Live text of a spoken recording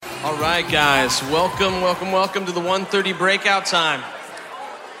All right, guys, welcome to the 1:30 breakout time.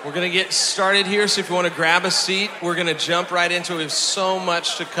 We're going to get started here, so if you want to grab a seat, we're going to jump right into it. We have so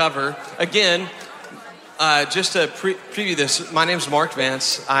much to cover. Again, just to preview this, my name is Mark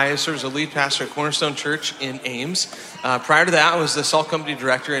Vance. I serve as a lead pastor at Cornerstone Church in Ames. Prior to that, I was the Salt Company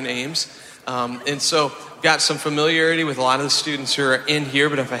director in Ames. And so got some familiarity with a lot of the students who are in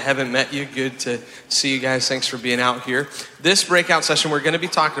here, but if I haven't met you, good to see you guys. Thanks for being out here. This breakout session, we're going to be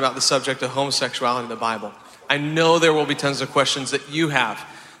talking about the subject of homosexuality in the Bible. I know there will be tons of questions that you have.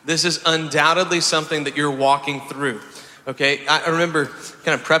 This is undoubtedly something that you're walking through. Okay, I remember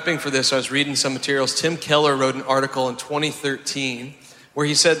kind of prepping for this, I was reading some materials. Tim Keller wrote an article in 2013 where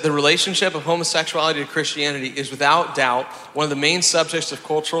he said the relationship of homosexuality to Christianity is without doubt one of the main subjects of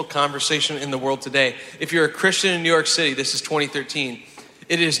cultural conversation in the world today. If you're a Christian in New York City, this is 2013,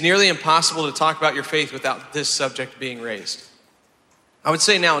 it is nearly impossible to talk about your faith without this subject being raised. I would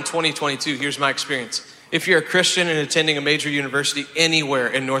say now in 2022, here's my experience. If you're a Christian and attending a major university anywhere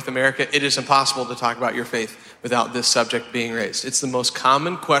in North America, it is impossible to talk about your faith without this subject being raised. It's the most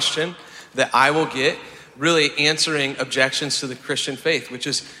common question that I will get, really answering objections to the Christian faith, which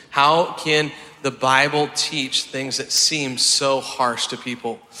is how can the Bible teach things that seem so harsh to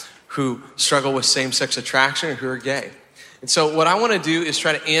people who struggle with same-sex attraction or who are gay? And so what I want to do is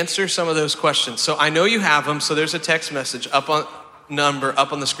try to answer some of those questions. So I know you have them, so there's a text message up on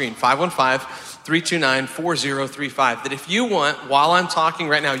the screen, 515-329-4035, that if you want, while I'm talking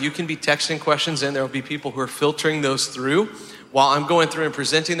right now, you can be texting questions in. There will be people who are filtering those through. While I'm going through and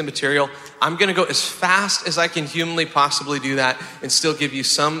presenting the material, I'm going to go as fast as I can humanly possibly do that and still give you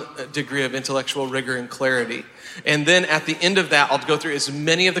some degree of intellectual rigor and clarity. And then at the end of that, I'll go through as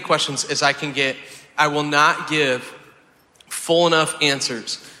many of the questions as I can get. I will not give full enough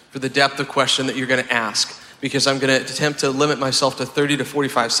answers for the depth of question that you're going to ask, because I'm going to attempt to limit myself to 30 to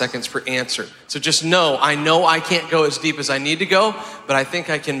 45 seconds per answer. So just know I can't go as deep as I need to go, but I think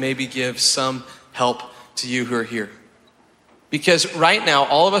I can maybe give some help to you who are here. Because right now,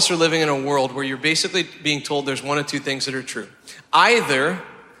 all of us are living in a world where you're basically being told there's one of two things that are true. Either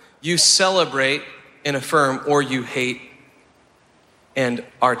you celebrate and affirm, or you hate and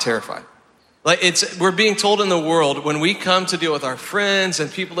are terrified. We're being told in the world, when we come to deal with our friends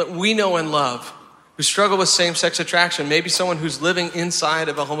and people that we know and love who struggle with same-sex attraction, maybe someone who's living inside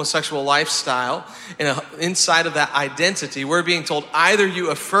of a homosexual lifestyle and inside of that identity, we're being told either you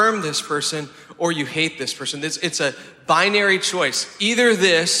affirm this person or you hate this person. It's a binary choice, either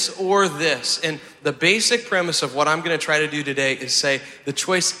this or this. And the basic premise of what I'm going to try to do today is say the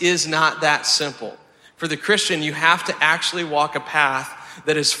choice is not that simple. For the Christian, you have to actually walk a path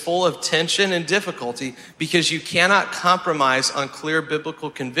that is full of tension and difficulty, because you cannot compromise on clear biblical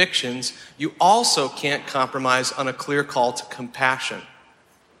convictions. You also can't compromise on a clear call to compassion.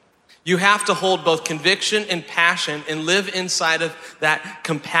 You have to hold both conviction and passion and live inside of that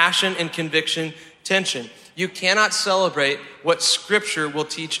compassion and conviction tension. You cannot celebrate what Scripture will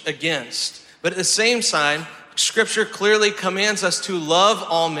teach against. But at the same time, Scripture clearly commands us to love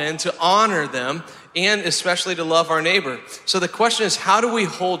all men, to honor them, and especially to love our neighbor. So the question is, how do we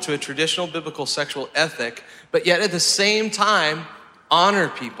hold to a traditional biblical sexual ethic, but yet at the same time honor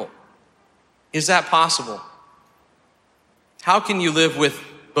people? Is that possible? How can you live with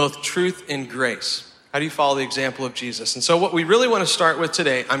both truth and grace? How do you follow the example of Jesus? And so what we really want to start with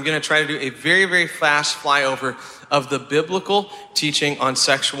today, I'm going to try to do a very, very fast flyover of the biblical teaching on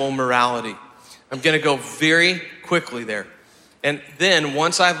sexual morality. I'm going to go very quickly there. And then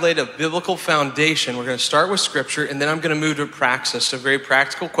once I've laid a biblical foundation, we're going to start with Scripture, and then I'm going to move to praxis, so very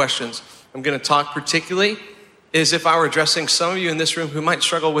practical questions. I'm going to talk particularly as if I were addressing some of you in this room who might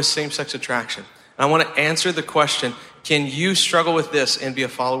struggle with same-sex attraction. And I want to answer the question, can you struggle with this and be a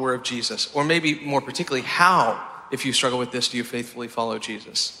follower of Jesus? Or maybe more particularly, how, if you struggle with this, do you faithfully follow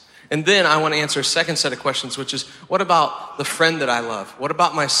Jesus? And then I want to answer a second set of questions, which is, what about the friend that I love? What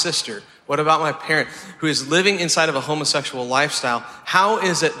about my sister? What about my parent who is living inside of a homosexual lifestyle? How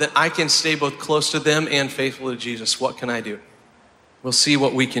is it that I can stay both close to them and faithful to Jesus? What can I do? We'll see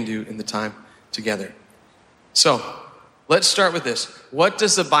what we can do in the time together. So let's start with this. What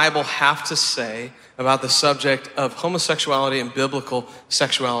does the Bible have to say about the subject of homosexuality and biblical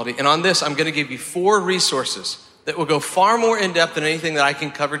sexuality? And on this, I'm going to give you 4 resources that will go far more in depth than anything that I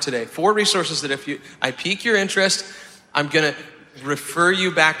can cover today. 4 resources that if I pique your interest, I'm going to refer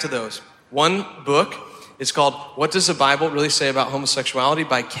you back to those. One book is called What Does the Bible Really Say About Homosexuality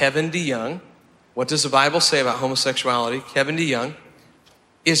by Kevin DeYoung. What does the Bible say about homosexuality? Kevin DeYoung.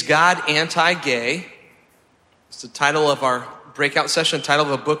 Is God anti-gay? It's the title of our breakout session, title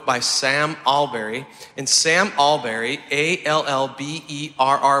of a book by Sam Allberry. And Sam Allberry,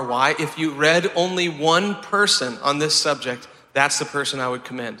 Allberry, if you read only one person on this subject, that's the person I would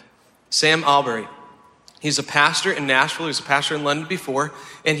commend. Sam Allberry. He's a pastor in Nashville. He was a pastor in London before.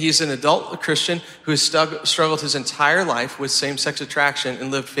 And he's an adult Christian who has struggled his entire life with same-sex attraction and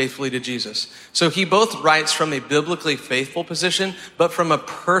lived faithfully to Jesus. So he both writes from a biblically faithful position, but from a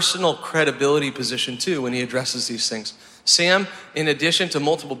personal credibility position too when he addresses these things. Sam, in addition to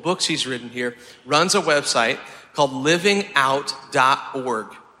multiple books he's written here, runs a website called livingout.org.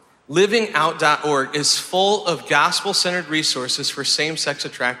 Livingout.org is full of gospel-centered resources for same-sex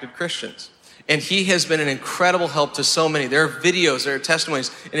attracted Christians. And he has been an incredible help to so many. There are videos, there are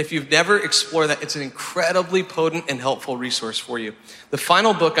testimonies. And if you've never explored that, it's an incredibly potent and helpful resource for you. The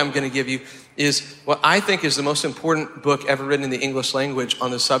final book I'm going to give you is what I think is the most important book ever written in the English language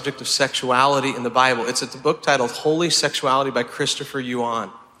on the subject of sexuality in the Bible. It's a book titled Holy Sexuality by Christopher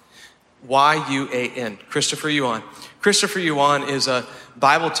Yuan. Y-U-A-N, Christopher Yuan. Christopher Yuan is a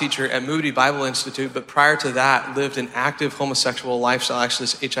Bible teacher at Moody Bible Institute, but prior to that lived an active homosexual lifestyle, actually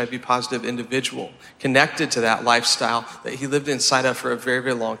this HIV positive individual, connected to that lifestyle that he lived inside of for a very,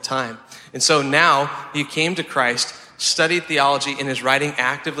 very long time. And so now he came to Christ, studied theology, and is writing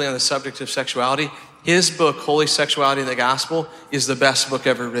actively on the subject of sexuality. His book, Holy Sexuality in the Gospel, is the best book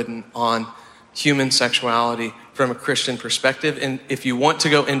ever written on human sexuality from a Christian perspective. And if you want to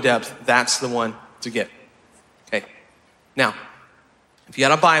go in depth, that's the one to get. Okay. Now, if you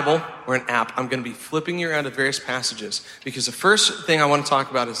got a Bible or an app, I'm going to be flipping you around to various passages because the first thing I want to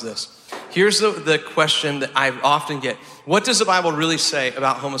talk about is this. Here's the question that I often get. What does the Bible really say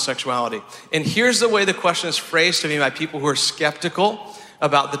about homosexuality? And here's the way the question is phrased to me by people who are skeptical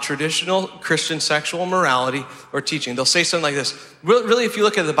about the traditional Christian sexual morality or teaching. They'll say something like this. Really, if you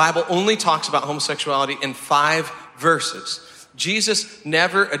look at it, the Bible only talks about homosexuality in 5 verses. Jesus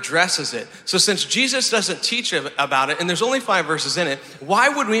never addresses it. So since Jesus doesn't teach about it, and there's only 5 verses in it, why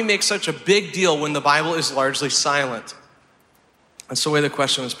would we make such a big deal when the Bible is largely silent? That's the way the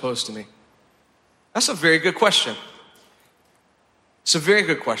question was posed to me. That's a very good question. It's a very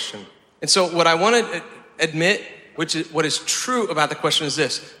good question. And so what I want to admit, what is true about the question is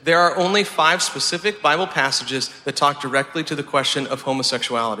this. There are only 5 specific Bible passages that talk directly to the question of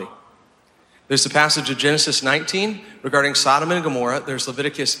homosexuality. There's the passage of Genesis 19 regarding Sodom and Gomorrah. There's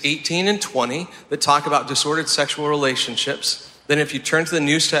Leviticus 18 and 20 that talk about disordered sexual relationships. Then if you turn to the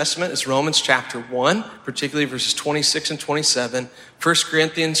New Testament, it's Romans chapter 1, particularly verses 26 and 27, 1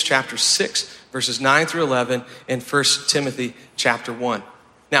 Corinthians chapter 6, verses 9 through 11, and 1 Timothy chapter 1.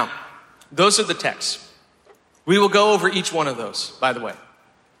 Now, those are the texts. We will go over each one of those, by the way.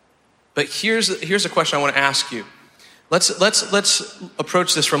 But here's a question I want to ask you. Let's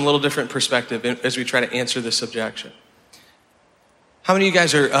approach this from a little different perspective as we try to answer this objection. How many of you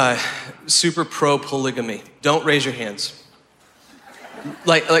guys are super pro polygamy? Don't raise your hands.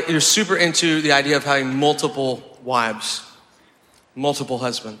 Like you're super into the idea of having multiple wives, multiple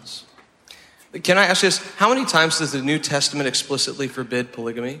husbands. Can I ask you this? How many times does the New Testament explicitly forbid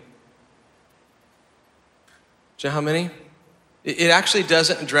polygamy? Do you know how many? It actually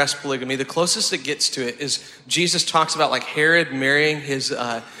doesn't address polygamy. The closest it gets to it is Jesus talks about like Herod marrying his,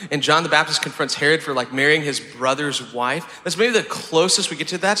 and John the Baptist confronts Herod for like marrying his brother's wife. That's maybe the closest we get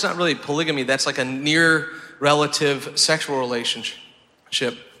to it. That's not really polygamy. That's like a near relative sexual relationship.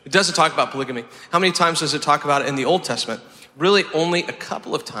 It doesn't talk about polygamy. How many times does it talk about it in the Old Testament? Really only a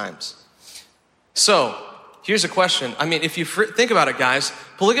couple of times. So, here's a question. I mean, if you think about it, guys,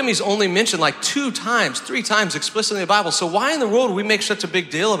 polygamy is only mentioned like 2 times, 3 times explicitly in the Bible. So why in the world would we make such a big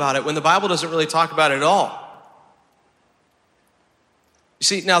deal about it when the Bible doesn't really talk about it at all? You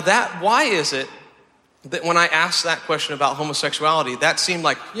see, now why is it that when I asked that question about homosexuality, that seemed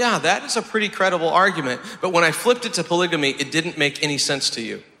like, yeah, that is a pretty credible argument. But when I flipped it to polygamy, it didn't make any sense to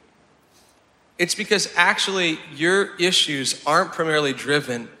you. It's because actually your issues aren't primarily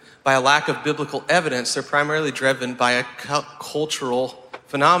driven by a lack of biblical evidence. They're primarily driven by a cultural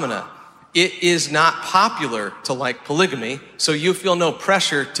phenomena. It is not popular to like polygamy, so you feel no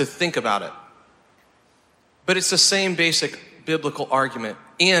pressure to think about it. But it's the same basic biblical argument.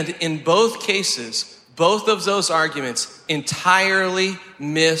 And in both cases, both of those arguments entirely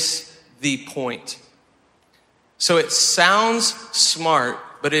miss the point. So it sounds smart,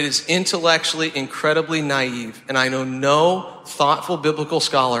 but it is intellectually incredibly naive. And I know no thoughtful biblical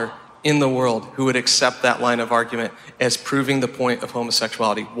scholar in the world who would accept that line of argument as proving the point of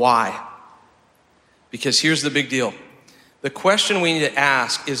homosexuality. Why? Because here's the big deal. The question we need to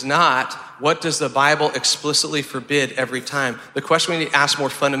ask is not, what does the Bible explicitly forbid every time? The question we need to ask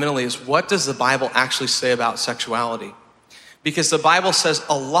more fundamentally is, what does the Bible actually say about sexuality? because the Bible says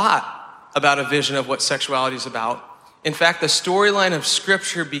a lot about a vision of what sexuality is about. In fact, the storyline of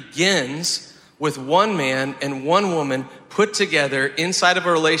Scripture begins with one man and one woman put together inside of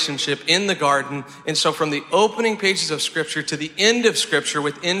a relationship in the garden. And so from the opening pages of Scripture to the end of Scripture,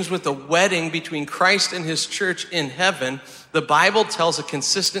 which ends with a wedding between Christ and his church in heaven, the Bible tells a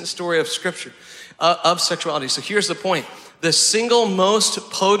consistent story of Scripture, of sexuality. So here's the point. The single most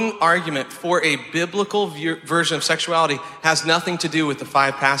potent argument for a biblical version of sexuality has nothing to do with the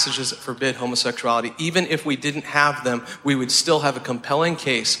 5 passages that forbid homosexuality. Even if we didn't have them, we would still have a compelling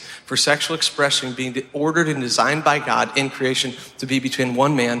case for sexual expression being ordered and designed by God in creation to be between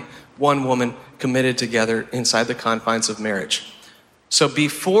one man, one woman, committed together inside the confines of marriage. So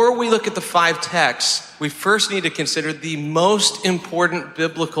before we look at the 5 texts, we first need to consider the most important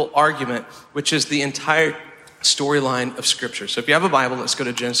biblical argument, which is the entire storyline of Scripture. So if you have a Bible, let's go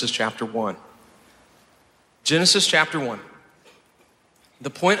to Genesis chapter 1. Genesis chapter 1. The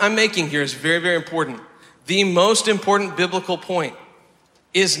point I'm making here is very, very important. The most important biblical point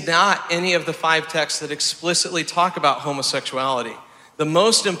is not any of the 5 texts that explicitly talk about homosexuality. The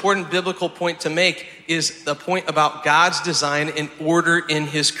most important biblical point to make is the point about God's design and order in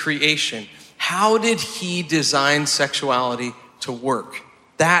his creation. How did he design sexuality to work?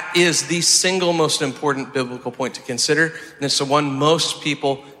 That is the single most important biblical point to consider, and it's the one most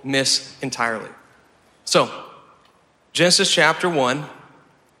people miss entirely. So, Genesis chapter 1,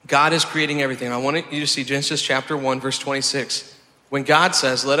 God is creating everything. I want you to see Genesis chapter 1, verse 26. When God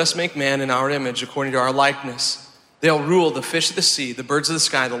says, "Let us make man in our image according to our likeness. They'll rule the fish of the sea, the birds of the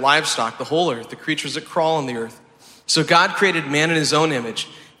sky, the livestock, the whole earth, the creatures that crawl on the earth." So God created man in his own image.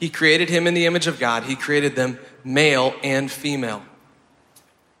 He created him in the image of God. He created them male and female.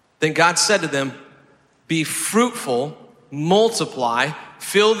 Then God said to them, "Be fruitful, multiply,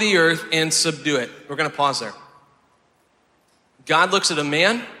 fill the earth, and subdue it." We're going to pause there. God looks at a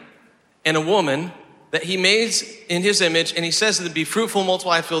man and a woman that he made in his image, and he says to them, "Be fruitful,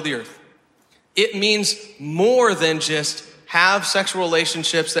 multiply, fill the earth." It means more than just have sexual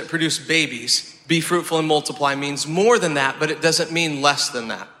relationships that produce babies. Be fruitful and multiply means more than that, but it doesn't mean less than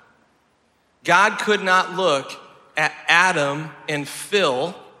that. God could not look at Adam and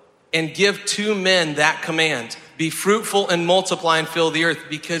Phil and give 2 men that command, be fruitful and multiply and fill the earth,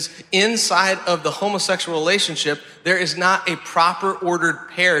 because inside of the homosexual relationship, there is not a proper ordered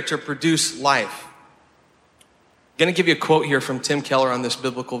pair to produce life. I'm going to give you a quote here from Tim Keller on this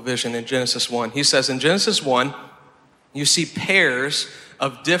biblical vision in Genesis 1. He says, in Genesis 1, you see pairs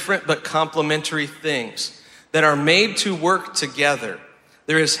of different but complementary things that are made to work together.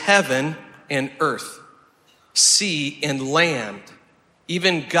 There is heaven and earth, sea and land,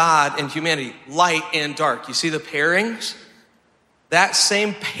 even God and humanity, light and dark. You see the pairings? That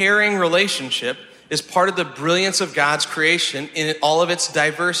same pairing relationship is part of the brilliance of God's creation in all of its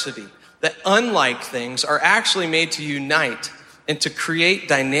diversity. That unlike things are actually made to unite and to create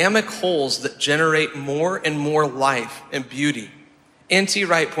dynamic wholes that generate more and more life and beauty. N.T.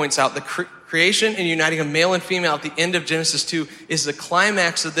 Wright points out the creation and uniting of male and female at the end of Genesis 2 is the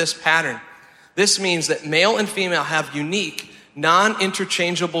climax of this pattern. This means that male and female have unique,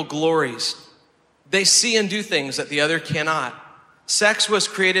 non-interchangeable glories. They see and do things that the other cannot. Sex was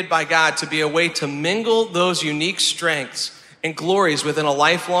created by God to be a way to mingle those unique strengths and glories within a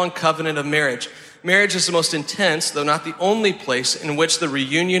lifelong covenant of marriage. Marriage is the most intense, though not the only place in which the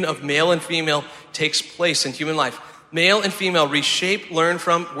reunion of male and female takes place in human life. Male and female reshape, learn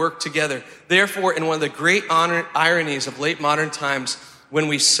from, work together. Therefore, in one of the great ironies of late modern times, when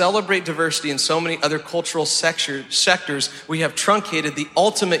we celebrate diversity in so many other cultural sectors, we have truncated the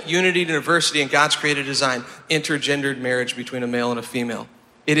ultimate unity and diversity in God's created design, intergendered marriage between a male and a female.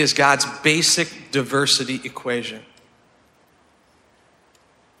 It is God's basic diversity equation.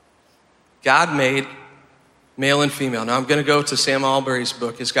 God made male and female. Now I'm going to go to Sam Albury's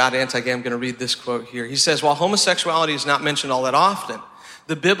book, Is God Anti-Gay? I'm going to read this quote here. He says, while homosexuality is not mentioned all that often,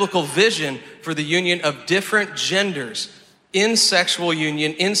 the biblical vision for the union of different genders in sexual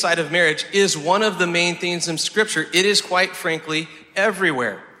union inside of marriage is one of the main themes in Scripture. It is quite frankly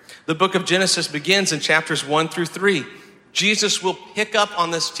everywhere. The book of Genesis begins in chapters 1 through 3. Jesus will pick up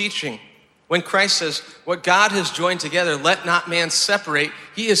on this teaching. When Christ says, what God has joined together, let not man separate,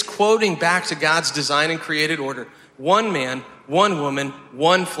 he is quoting back to God's design and created order. One man, one woman,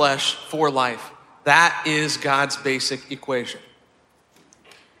 one flesh for life. That is God's basic equation.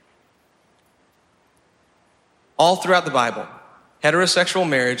 All throughout the Bible, heterosexual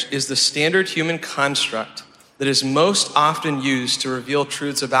marriage is the standard human construct that is most often used to reveal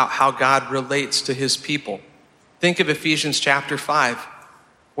truths about how God relates to his people. Think of Ephesians chapter 5.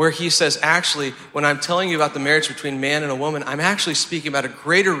 where he says, actually, when I'm telling you about the marriage between man and a woman, I'm actually speaking about a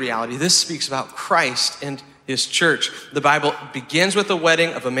greater reality. This speaks about Christ and his church. The Bible begins with the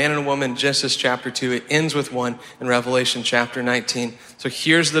wedding of a man and a woman in Genesis chapter 2. It ends with one in Revelation chapter 19. So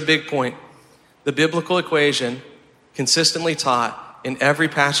here's the big point. The biblical equation, consistently taught in every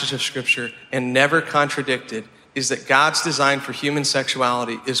passage of Scripture and never contradicted, is that God's design for human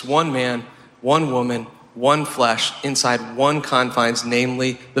sexuality is one man, one woman, one flesh, inside one confines,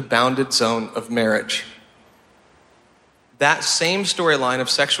 namely the bounded zone of marriage. That same storyline of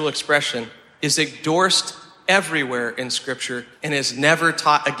sexual expression is endorsed everywhere in Scripture and is never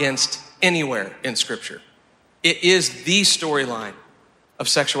taught against anywhere in Scripture. It is the storyline of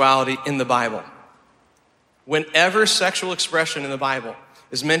sexuality in the Bible. Whenever sexual expression in the Bible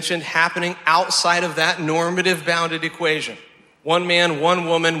is mentioned happening outside of that normative bounded equation, one man, one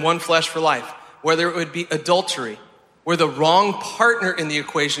woman, one flesh for life, whether it would be adultery, where the wrong partner in the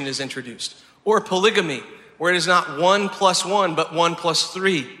equation is introduced, or polygamy, where it is not 1 + 1, but 1 +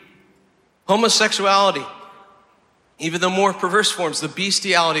 3. Homosexuality, even the more perverse forms, the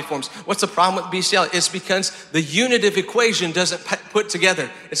bestiality forms. What's the problem with bestiality? It's because the unitive equation doesn't put together.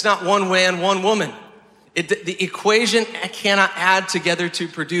 It's not one man, one woman. The equation cannot add together to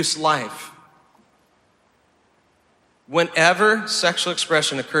produce life. Whenever sexual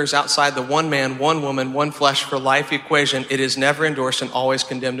expression occurs outside the one man, one woman, one flesh for life equation, it is never endorsed and always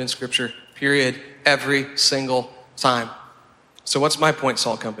condemned in Scripture, period, every single time. So what's my point,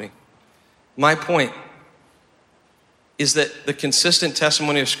 Salt Company? My point is that the consistent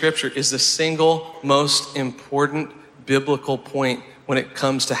testimony of Scripture is the single most important biblical point when it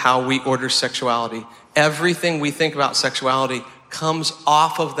comes to how we order sexuality. Everything we think about sexuality comes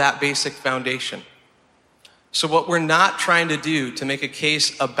off of that basic foundation. So what we're not trying to do to make a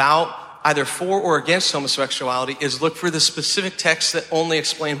case about either for or against homosexuality is look for the specific texts that only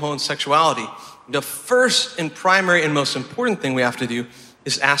explain homosexuality. The first and primary and most important thing we have to do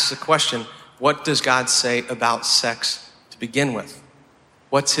is ask the question, what does God say about sex to begin with?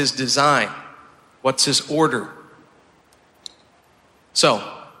 What's his design? What's his order? So,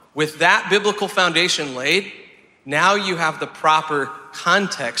 with that biblical foundation laid, now you have the proper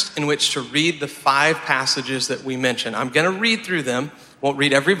context in which to read the 5 passages that we mentioned. I'm going to read through them. Won't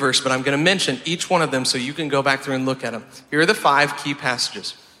read every verse, but I'm going to mention each one of them so you can go back through and look at them. Here are the 5 key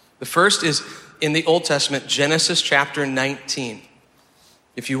passages. The first is in the Old Testament, Genesis chapter 19.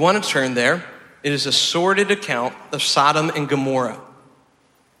 If you want to turn there, it is a sordid account of Sodom and Gomorrah.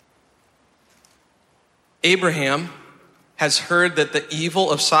 Abraham has heard that the evil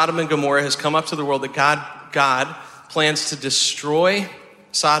of Sodom and Gomorrah has come up to the world, that God plans to destroy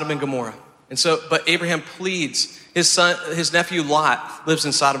Sodom and Gomorrah. And so, but Abraham pleads. His nephew Lot lives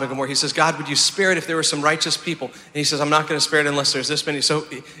in Sodom and Gomorrah. He says, God, would you spare it if there were some righteous people? And he says, I'm not going to spare it unless there's this many. So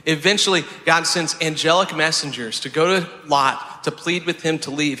eventually, God sends angelic messengers to go to Lot to plead with him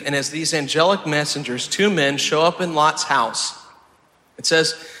to leave. And as these angelic messengers, 2 men show up in Lot's house. It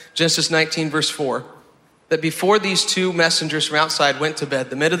says, Genesis 19, verse 4, that before these 2 messengers from outside went to bed,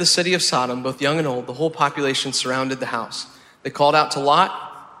 the men of the city of Sodom, both young and old, the whole population surrounded the house. They called out to Lot,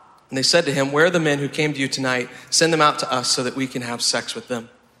 and they said to him, where are the men who came to you tonight? Send them out to us so that we can have sex with them.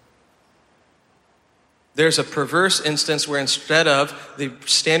 There's a perverse instance where instead of the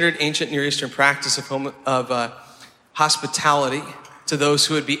standard ancient Near Eastern practice of hospitality to those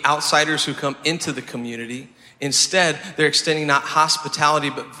who would be outsiders who come into the community, instead, they're extending not hospitality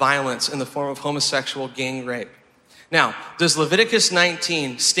but violence in the form of homosexual gang rape. Now, does Leviticus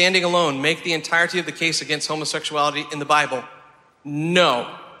 19, standing alone, make the entirety of the case against homosexuality in the Bible?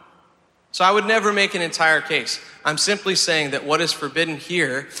 No. So I would never make an entire case. I'm simply saying that what is forbidden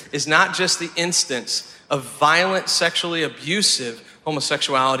here is not just the instance of violent, sexually abusive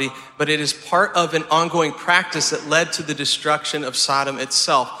homosexuality, but it is part of an ongoing practice that led to the destruction of Sodom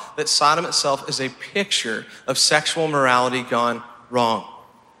itself. That Sodom itself is a picture of sexual morality gone wrong.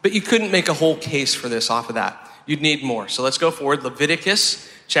 But you couldn't make a whole case for this off of that. You'd need more. So let's go forward. Leviticus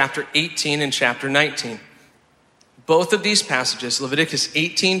chapter 18 and chapter 19. Both of these passages, Leviticus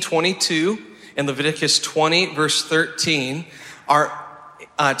 18:22 and Leviticus 20, verse 13, are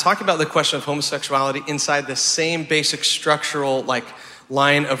talking about the question of homosexuality inside the same basic structural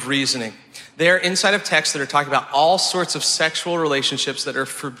line of reasoning. They're inside of texts that are talking about all sorts of sexual relationships that are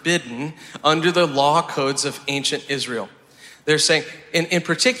forbidden under the law codes of ancient Israel. They're saying, in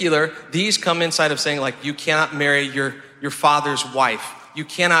particular, these come inside of saying you cannot marry your father's wife. You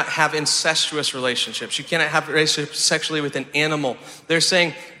cannot have incestuous relationships. You cannot have relationships sexually with an animal. They're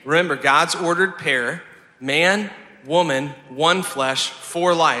saying, remember, God's ordered pair, man, woman, one flesh,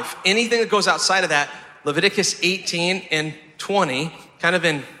 for life. Anything that goes outside of that, Leviticus 18 and 20 kind of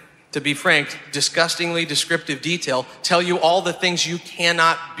in, to be frank, disgustingly descriptive detail, tell you all the things you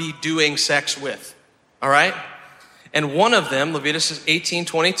cannot be doing sex with, all right? And one of them, Leviticus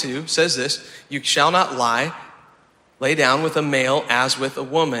 18:22, says this: you shall not lay down with a male as with a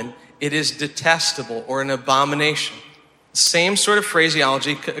woman. It is detestable or an abomination. The same sort of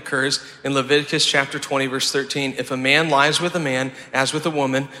phraseology occurs in Leviticus chapter 20, verse 13. If a man lies with a man as with a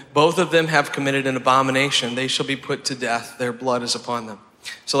woman, both of them have committed an abomination. They shall be put to death. Their blood is upon them.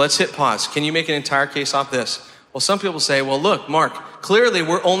 So let's hit pause. Can you make an entire case off this? Well, some people say, well, look, Mark, clearly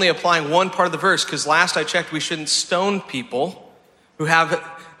we're only applying one part of the verse because last I checked, we shouldn't stone people who have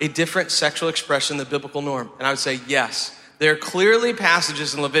a different sexual expression than the biblical norm. And I would say, yes, there are clearly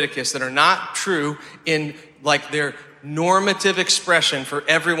passages in Leviticus that are not true in like their normative expression for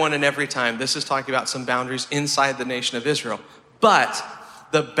everyone and every time. This is talking about some boundaries inside the nation of Israel. But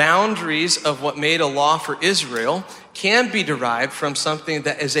the boundaries of what made a law for Israel can be derived from something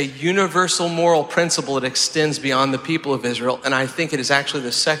that is a universal moral principle that extends beyond the people of Israel. And I think it is actually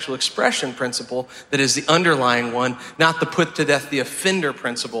the sexual expression principle that is the underlying one, not the put to death the offender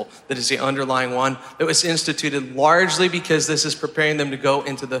principle that is the underlying one that was instituted largely because this is preparing them to go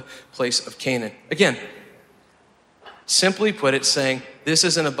into the place of Canaan. Again, simply put, it's saying this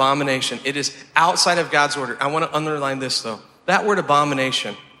is an abomination. It is outside of God's order. I want to underline this though. That word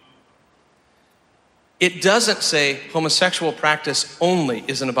abomination, it doesn't say homosexual practice only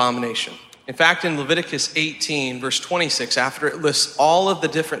is an abomination. In fact, in Leviticus 18, verse 26, after it lists all of the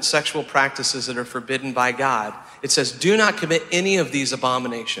different sexual practices that are forbidden by God, it says, do not commit any of these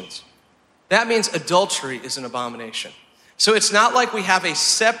abominations. That means adultery is an abomination. So it's not like we have a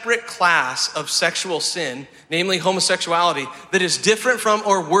separate class of sexual sin, namely homosexuality, that is different from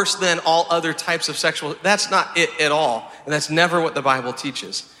or worse than all other types of sexual. That's not it at all. And that's never what the Bible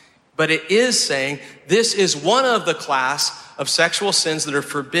teaches. But it is saying this is one of the class of sexual sins that are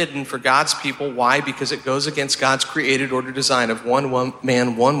forbidden for God's people. Why? Because it goes against God's created order design of one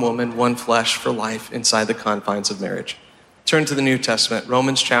man, one woman, one flesh for life inside the confines of marriage. Turn to the New Testament,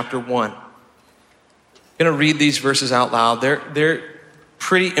 Romans chapter 1. I'm going to read these verses out loud. They're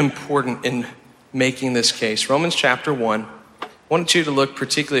pretty important in making this case. Romans chapter 1. I want you to look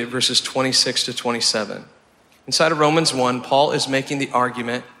particularly at verses 26 to 27. Inside of Romans 1, Paul is making the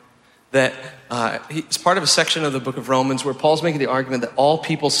argument that it's part of a section of the book of Romans where Paul's making the argument that all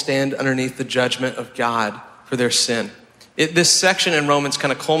people stand underneath the judgment of God for their sin. This section in Romans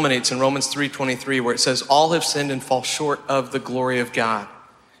kind of culminates in Romans 3:23 where it says, all have sinned and fall short of the glory of God.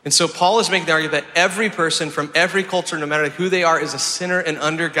 And so Paul is making the argument that every person from every culture, no matter who they are, is a sinner and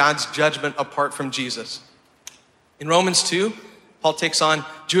under God's judgment apart from Jesus. In Romans 2, Paul takes on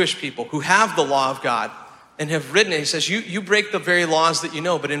Jewish people who have the law of God and have written it. He says, you break the very laws that you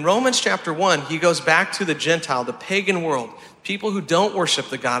know. But in Romans chapter 1, he goes back to the Gentile, the pagan world, people who don't worship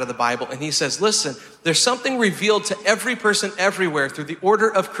the God of the Bible. And he says, listen, there's something revealed to every person everywhere through the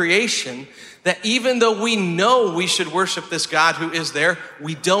order of creation that even though we know we should worship this God who is there,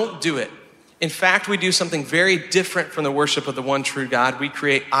 we don't do it. In fact, we do something very different from the worship of the one true God. We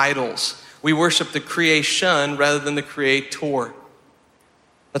create idols. We worship the creation rather than the creator.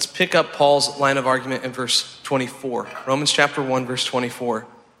 Let's pick up Paul's line of argument in verse 24. Romans chapter 1, verse 24.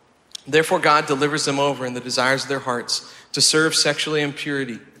 Therefore God delivers them over in the desires of their hearts to serve sexually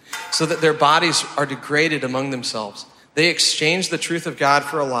impurity, so that their bodies are degraded among themselves. They exchanged the truth of God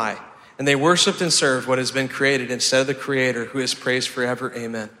for a lie, and they worshiped and served what has been created instead of the Creator, who is praised forever.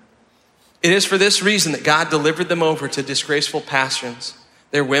 Amen. It is for this reason that God delivered them over to disgraceful passions.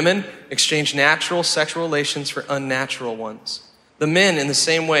 Their women exchanged natural sexual relations for unnatural ones. The men, in the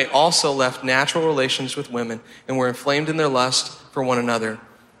same way, also left natural relations with women and were inflamed in their lust for one another.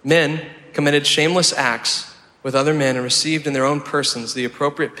 Men committed shameless acts with other men and received in their own persons the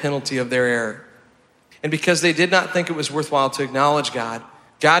appropriate penalty of their error. And because they did not think it was worthwhile to acknowledge God,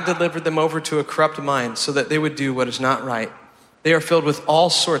 God delivered them over to a corrupt mind so that they would do what is not right. They are filled with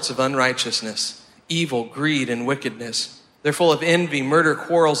all sorts of unrighteousness, evil, greed, and wickedness. They're full of envy, murder,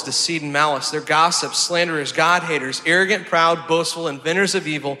 quarrels, deceit, and malice. They're gossips, slanderers, God-haters, arrogant, proud, boastful, inventors of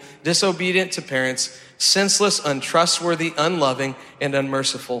evil, disobedient to parents, senseless, untrustworthy, unloving, and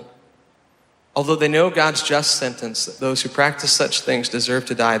unmerciful. Although they know God's just sentence that those who practice such things deserve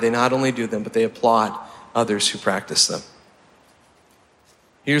to die, they not only do them, but they applaud others who practice them.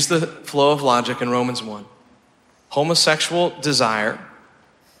 Here's the flow of logic in Romans 1. Homosexual desire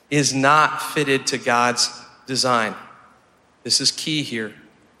is not fitted to God's design. This is key here.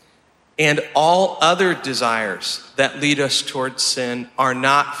 And all other desires that lead us towards sin are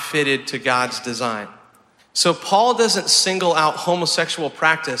not fitted to God's design. So Paul doesn't single out homosexual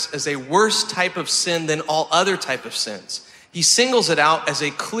practice as a worse type of sin than all other type of sins. He singles it out as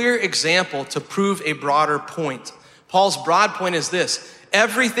a clear example to prove a broader point. Paul's broad point is this: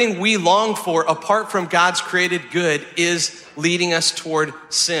 everything we long for apart from God's created good is leading us toward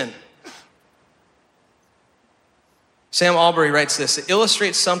sin. Sam Albury writes this: it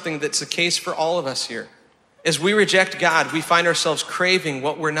illustrates something that's the case for all of us here. As we reject God, we find ourselves craving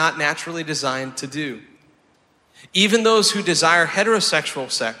what we're not naturally designed to do. Even those who desire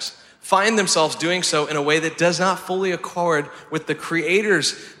heterosexual sex find themselves doing so in a way that does not fully accord with the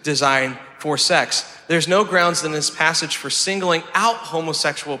Creator's design for sex. There's no grounds in this passage for singling out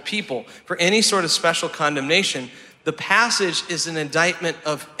homosexual people for any sort of special condemnation. The passage is an indictment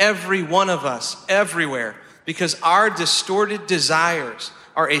of every one of us, everywhere, because our distorted desires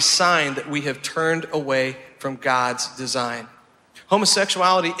are a sign that we have turned away from God's design.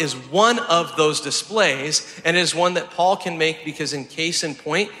 Homosexuality is one of those displays, and it is one that Paul can make because, in case in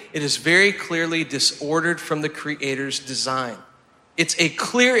point, it is very clearly disordered from the Creator's design. It's a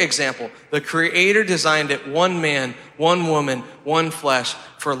clear example. The Creator designed it one man, one woman, one flesh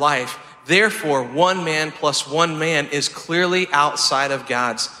for life. Therefore, one man plus one man is clearly outside of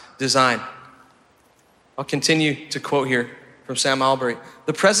God's design. I'll continue to quote here from Sam Albury.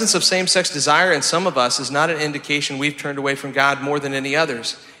 The presence of same-sex desire in some of us is not an indication we've turned away from God more than any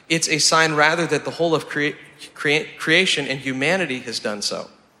others. It's a sign rather that the whole of creation and humanity has done so.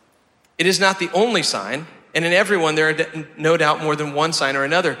 It is not the only sign, and in everyone there are no doubt more than one sign or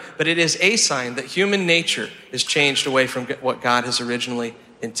another, but it is a sign that human nature is changed away from what God has originally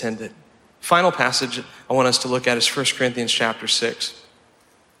intended. Final passage I want us to look at is 1 Corinthians chapter 6.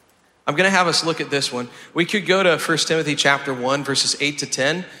 I'm going to have us look at this one. We could go to 1 Timothy chapter 1, verses 8 to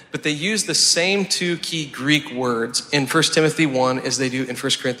 10, but they use the same two key Greek words in 1 Timothy 1 as they do in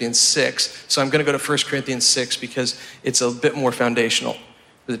 1 Corinthians 6. So I'm going to go to 1 Corinthians 6 because it's a bit more foundational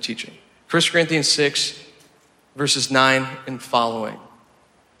for the teaching. 1 Corinthians 6, verses 9 and following. It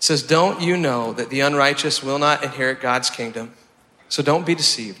says, "Don't you know that the unrighteous will not inherit God's kingdom? So don't be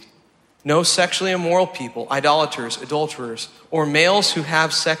deceived. No sexually immoral people, idolaters, adulterers, or males who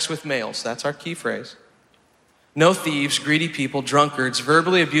have sex with males," that's our key phrase. "No thieves, greedy people, drunkards,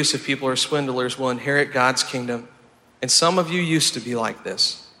 verbally abusive people, or swindlers will inherit God's kingdom. And some of you used to be like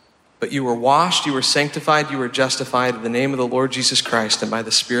this. But you were washed, you were sanctified, you were justified in the name of the Lord Jesus Christ and by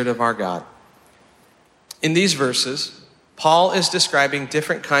the Spirit of our God." In these verses, Paul is describing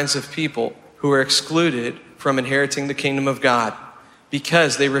different kinds of people who are excluded from inheriting the kingdom of God,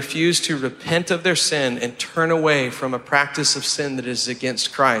 because they refuse to repent of their sin and turn away from a practice of sin that is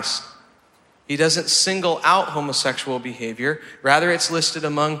against Christ. He doesn't single out homosexual behavior. Rather, it's listed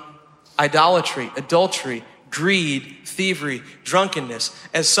among idolatry, adultery, greed, thievery, drunkenness,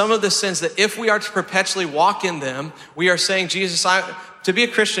 as some of the sins that if we are to perpetually walk in them, we are saying, Jesus, to be a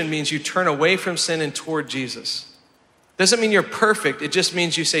Christian means you turn away from sin and toward Jesus. Doesn't mean you're perfect. It just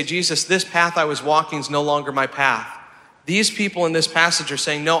means you say, Jesus, this path I was walking is no longer my path. These people in this passage are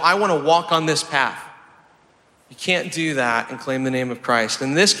saying, no, I want to walk on this path. You can't do that and claim the name of Christ.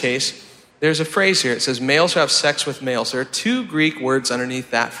 In this case, there's a phrase here. It says males who have sex with males. There are two Greek words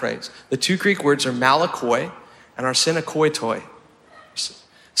underneath that phrase. The two Greek words are malakoi and arsenokoitoi.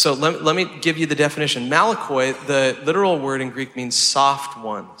 So let me give you the definition. Malakoi, the literal word in Greek, means soft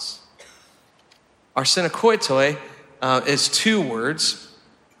ones. Arsenokoitoi is two words.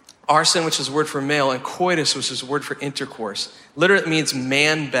 Arsen, which is a word for male, and coitus, which is a word for intercourse. Literally, it means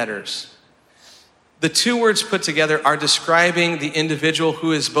man-betters. The two words put together are describing the individual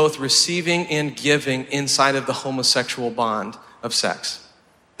who is both receiving and giving inside of the homosexual bond of sex.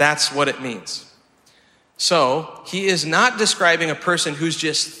 That's what it means. So, he is not describing a person who's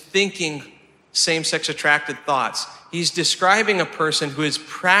just thinking same-sex attracted thoughts. He's describing a person who is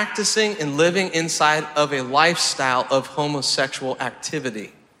practicing and living inside of a lifestyle of homosexual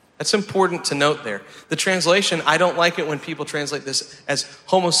activity. That's important to note there. The translation, I don't like it when people translate this as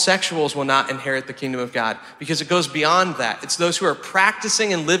homosexuals will not inherit the kingdom of God, because it goes beyond that. It's those who are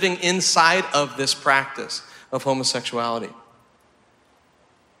practicing and living inside of this practice of homosexuality.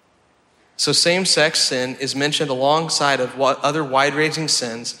 So same-sex sin is mentioned alongside of what other wide-ranging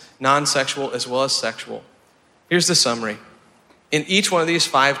sins, non-sexual as well as sexual. Here's the summary. In each one of these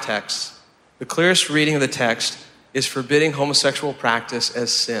 5 texts, the clearest reading of the text is forbidding homosexual practice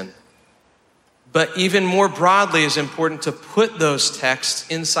as sin. But even more broadly, it's important to put those texts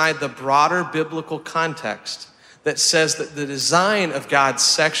inside the broader biblical context that says that the design of God's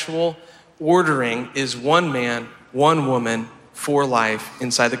sexual ordering is one man, one woman for life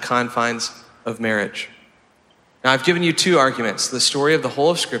inside the confines of marriage. Now, I've given you 2 arguments. The story of the whole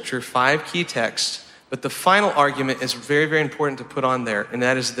of Scripture, 5 key texts But the final argument is very, very important to put on there, and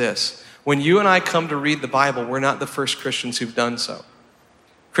that is this. When you and I come to read the Bible, we're not the first Christians who've done so.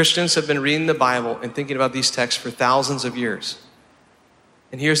 Christians have been reading the Bible and thinking about these texts for thousands of years.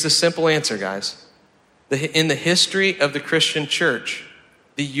 And here's the simple answer, guys. In the history of the Christian church,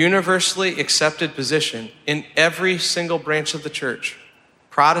 the universally accepted position in every single branch of the church,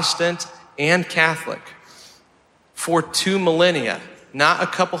 Protestant and Catholic, for 2 millennia, not a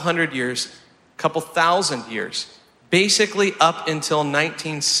couple hundred years, a couple thousand years, basically up until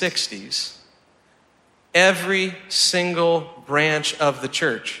 1960s, every single branch of the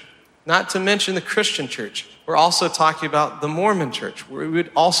church, not to mention the Christian church. We're also talking about the Mormon church. We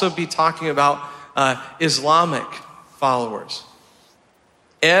would also be talking about Islamic followers.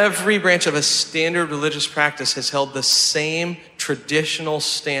 Every branch of a standard religious practice has held the same traditional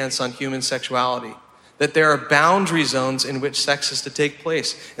stance on human sexuality, that there are boundary zones in which sex is to take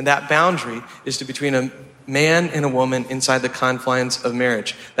place. And that boundary is between a man and a woman inside the confines of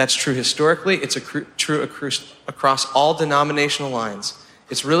marriage. That's true historically. It's true across all denominational lines.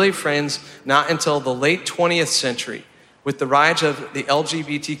 It's really, friends, not until the late 20th century, with the rise of the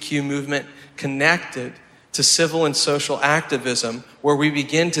LGBTQ movement connected to civil and social activism, where we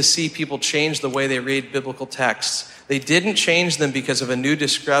begin to see people change the way they read biblical texts. They didn't change them because of a new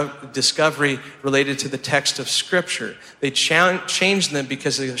discovery related to the text of Scripture. They changed them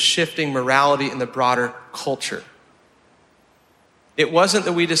because of shifting morality in the broader culture. It wasn't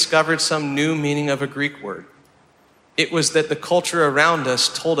that we discovered some new meaning of a Greek word. It was that the culture around us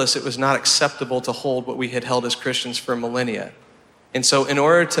told us it was not acceptable to hold what we had held as Christians for millennia. And so in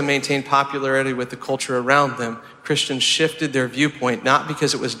order to maintain popularity with the culture around them, Christians shifted their viewpoint, not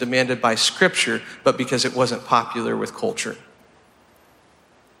because it was demanded by Scripture, but because it wasn't popular with culture.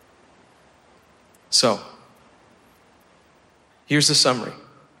 So, here's the summary.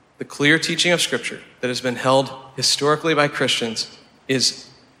 The clear teaching of Scripture that has been held historically by Christians is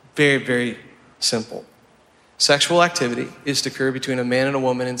very, very simple. Sexual activity is to occur between a man and a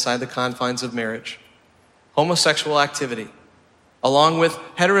woman inside the confines of marriage. Homosexual activity, along with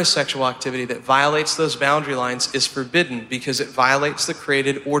heterosexual activity that violates those boundary lines, is forbidden because it violates the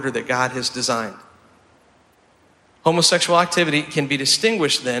created order that God has designed. Homosexual activity can be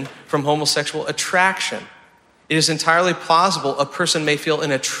distinguished then from homosexual attraction. It is entirely plausible a person may feel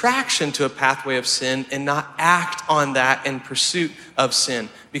an attraction to a pathway of sin and not act on that in pursuit of sin,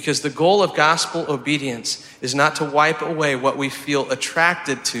 because the goal of gospel obedience is not to wipe away what we feel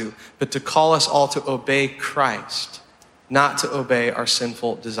attracted to, but to call us all to obey Christ, not to obey our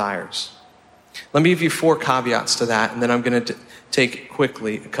sinful desires. Let me give you 4 caveats to that, and then I'm going to take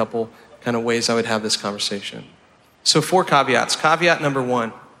quickly a couple kind of ways I would have this conversation. So 4 caveats. Caveat number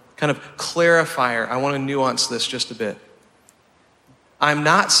 1, kind of clarifier. I want to nuance this just a bit. I'm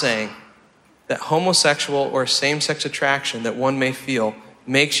not saying that homosexual or same-sex attraction that one may feel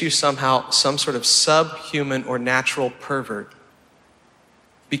makes you somehow some sort of subhuman or natural pervert.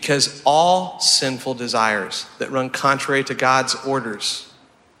 Because all sinful desires that run contrary to God's orders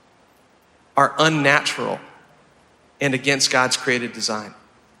are unnatural and against God's created design.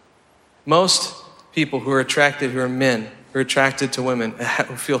 Most people who are men, who are attracted to women,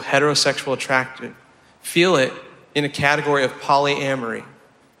 who feel heterosexual attraction, feel it in a category of polyamory.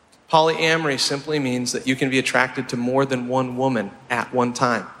 Polyamory simply means that you can be attracted to more than one woman at one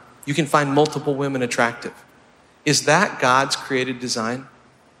time. You can find multiple women attractive. Is that God's created design?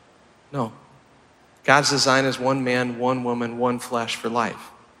 No. God's design is one man, one woman, one flesh for life.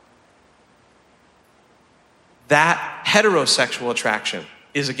 That heterosexual attraction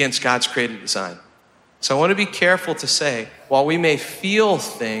is against God's created design. So I want to be careful to say, while we may feel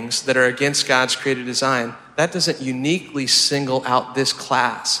things that are against God's created design, that doesn't uniquely single out this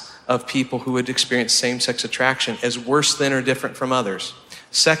class of people who would experience same-sex attraction as worse than or different from others.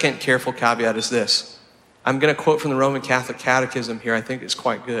 Second careful caveat is this. I'm going to quote from the Roman Catholic Catechism here. I think it's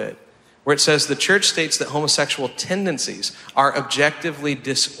quite good, where it says, the church states that homosexual tendencies are objectively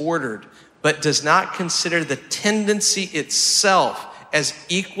disordered, but does not consider the tendency itself as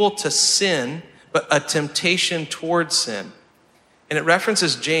equal to sin, but a temptation towards sin. And it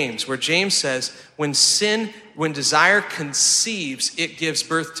references James, where James says, when desire conceives, it gives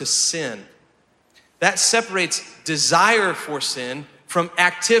birth to sin. That separates desire for sin from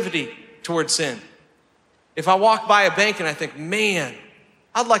activity towards sin. If I walk by a bank and I think, man,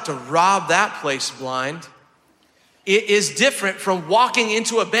 I'd like to rob that place blind, it is different from walking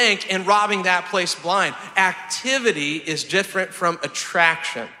into a bank and robbing that place blind. Activity is different from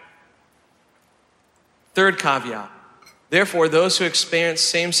attraction. Third caveat. Therefore, those who experience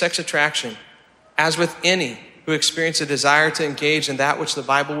same-sex attraction, as with any who experience a desire to engage in that which the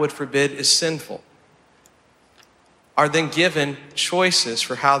Bible would forbid, is sinful. are then given choices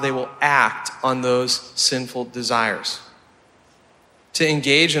for how they will act on those sinful desires. To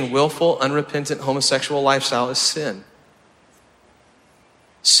engage in willful, unrepentant homosexual lifestyle is sin.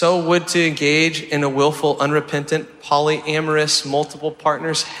 So would to engage in a willful, unrepentant, polyamorous, multiple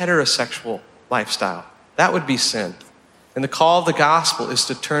partners, heterosexual lifestyle. That would be sin. And the call of the gospel is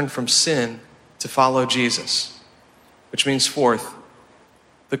to turn from sin to follow Jesus. Which means fourth,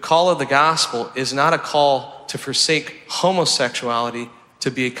 the call of the gospel is not a call to forsake homosexuality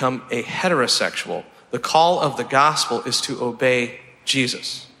to become a heterosexual. The call of the gospel is to obey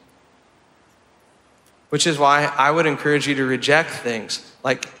Jesus. Which is why I would encourage you to reject things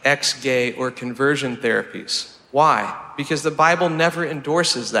like ex-gay or conversion therapies. Why? Because the Bible never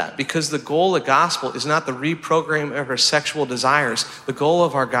endorses that. Because the goal of the gospel is not the reprogramming of our sexual desires. The goal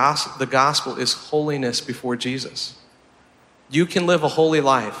of the gospel is holiness before Jesus. You can live a holy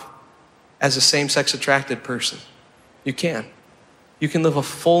life as a same-sex attracted person. You can. You can live a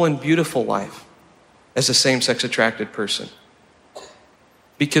full and beautiful life as a same-sex attracted person.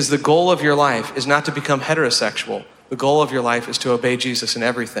 Because the goal of your life is not to become heterosexual. The goal of your life is to obey Jesus in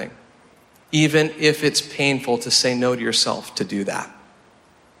everything, even if it's painful to say no to yourself to do that.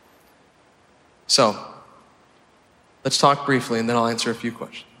 So, let's talk briefly and then I'll answer a few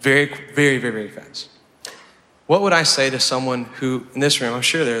questions. Very, very, very, very fast. What would I say to someone who, in this room, I'm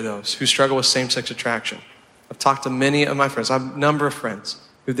sure there are those, who struggle with same-sex attraction? I've talked to many of my friends. I have a number of friends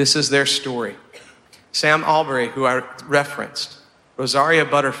who this is their story. Sam Albury, who I referenced, Rosaria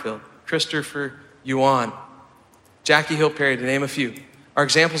Butterfield, Christopher Yuan, Jackie Hill Perry, to name a few, are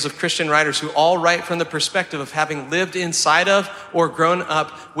examples of Christian writers who all write from the perspective of having lived inside of or grown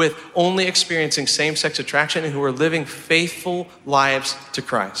up with only experiencing same-sex attraction and who are living faithful lives to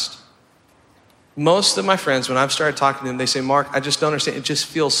Christ. Most of my friends, when I've started talking to them, they say, Mark, I just don't understand. It just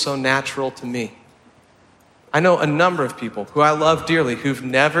feels so natural to me. I know a number of people who I love dearly who've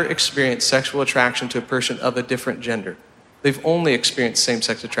never experienced sexual attraction to a person of a different gender. They've only experienced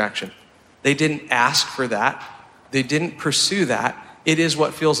same-sex attraction. They didn't ask for that. They didn't pursue that. It is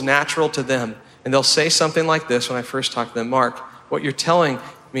what feels natural to them. And they'll say something like this when I first talk to them, Mark, what you're telling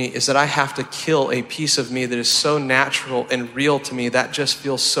me is that I have to kill a piece of me that is so natural and real to me that just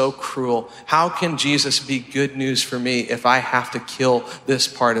feels so cruel. How can Jesus be good news for me if I have to kill this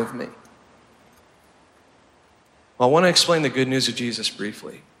part of me? Well, I want to explain the good news of Jesus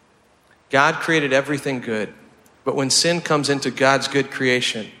briefly. God created everything good, but when sin comes into God's good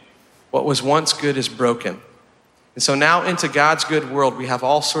creation, what was once good is broken. And so now into God's good world, we have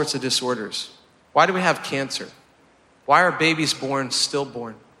all sorts of disorders. Why do we have cancer? Why are babies born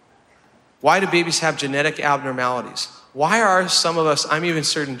stillborn? Why do babies have genetic abnormalities? Why are some of us, I'm even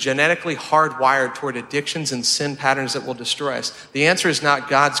certain, genetically hardwired toward addictions and sin patterns that will destroy us? The answer is not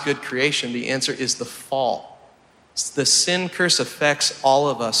God's good creation. The answer is the fall. The sin curse affects all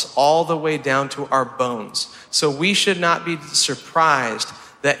of us, all the way down to our bones. So we should not be surprised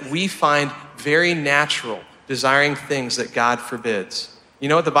that we find very natural desiring things that God forbids. You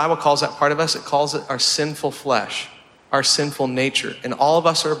know what the Bible calls that part of us? It calls it our sinful flesh, our sinful nature, and all of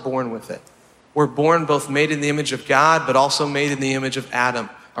us are born with it. We're born both made in the image of God, but also made in the image of Adam,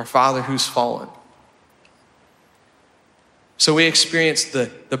 our father who's fallen. So we experience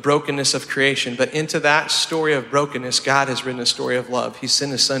the brokenness of creation, but into that story of brokenness, God has written a story of love. He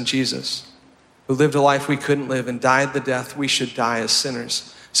sent his son Jesus, who lived a life we couldn't live and died the death we should die as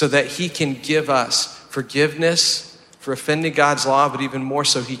sinners, so that he can give us forgiveness for offending God's law, but even more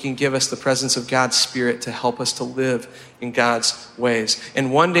so, he can give us the presence of God's Spirit to help us to live in God's ways.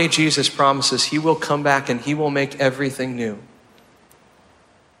 And one day Jesus promises he will come back and he will make everything new.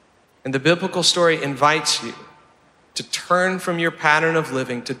 And the biblical story invites you to turn from your pattern of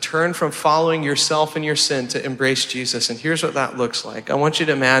living, to turn from following yourself and your sin, to embrace Jesus. And here's what that looks like. I want you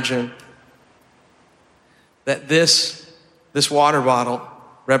to imagine that this water bottle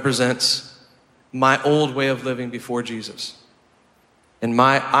represents my old way of living before Jesus. And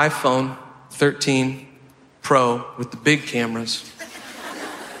my iPhone 13 Pro with the big cameras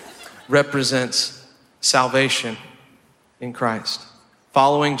represents salvation in Christ,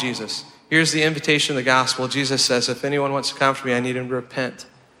 following Jesus. Here's the invitation of the gospel. Jesus says, if anyone wants to come after me, I need him to repent,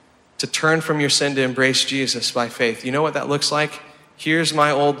 to turn from your sin, to embrace Jesus by faith. You know what that looks like? Here's my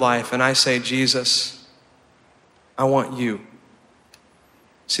old life, and I say, Jesus, I want you.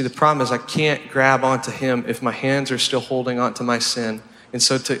 See, the problem is I can't grab onto him if my hands are still holding onto my sin. And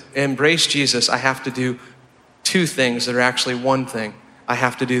so to embrace Jesus, I have to do two things that are actually one thing. I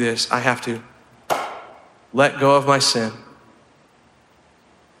have to do this. I have to let go of my sin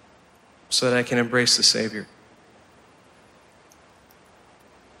so that I can embrace the Savior.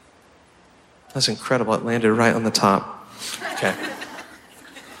 That's incredible. It landed right on the top. Okay.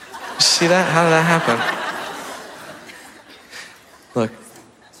 You see that? How did that happen? Look.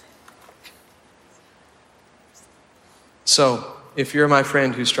 So, if you're my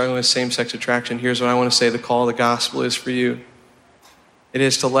friend who's struggling with same-sex attraction, here's what I want to say the call of the gospel is for you. It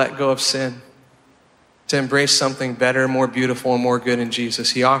is to let go of sin, to embrace something better, more beautiful, and more good in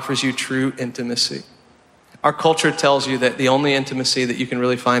Jesus. He offers you true intimacy. Our culture tells you that the only intimacy that you can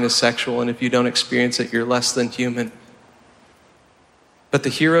really find is sexual, and if you don't experience it, you're less than human. But the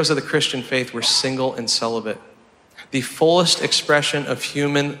heroes of the Christian faith were single and celibate. The fullest expression of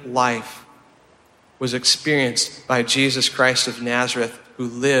human life was experienced by Jesus Christ of Nazareth, who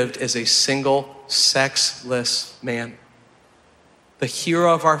lived as a single, sexless man. The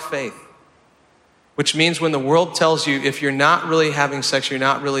hero of our faith. Which means when the world tells you if you're not really having sex, you're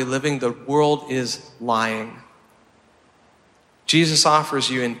not really living, the world is lying. Jesus offers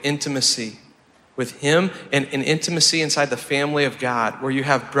you an intimacy with him and an intimacy inside the family of God where you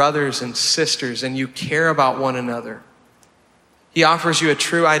have brothers and sisters and you care about one another. He offers you a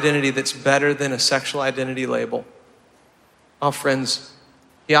true identity that's better than a sexual identity label. Oh, friends,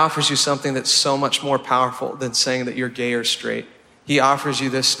 he offers you something that's so much more powerful than saying that you're gay or straight. He offers you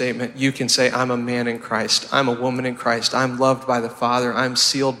this statement. You can say, I'm a man in Christ. I'm a woman in Christ. I'm loved by the Father. I'm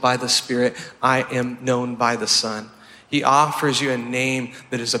sealed by the Spirit. I am known by the Son. He offers you a name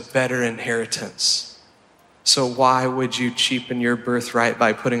that is a better inheritance. So why would you cheapen your birthright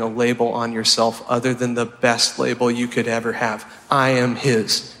by putting a label on yourself other than the best label you could ever have? I am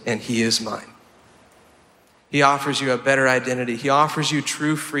his and he is mine. He offers you a better identity. He offers you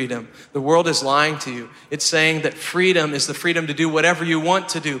true freedom. The world is lying to you. It's saying that freedom is the freedom to do whatever you want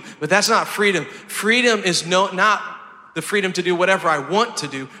to do. But that's not freedom. Freedom is not the freedom to do whatever I want to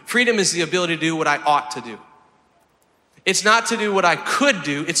do. Freedom is the ability to do what I ought to do. It's not to do what I could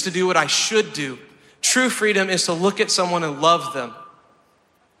do. It's to do what I should do. True freedom is to look at someone and love them.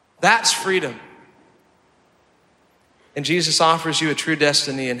 That's freedom. And Jesus offers you a true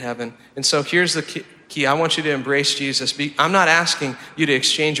destiny in heaven. And so here's the key. I want you to embrace Jesus. I'm not asking you to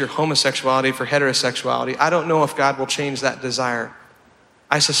exchange your homosexuality for heterosexuality. I don't know if God will change that desire.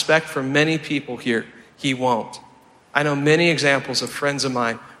 I suspect for many people here, he won't. I know many examples of friends of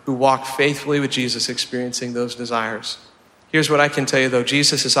mine who walk faithfully with Jesus experiencing those desires. Here's what I can tell you though.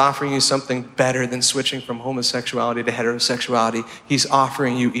 Jesus is offering you something better than switching from homosexuality to heterosexuality. He's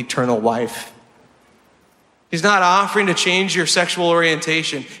offering you eternal life. He's not offering to change your sexual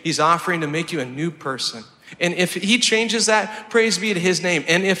orientation. He's offering to make you a new person. And if he changes that, praise be to his name.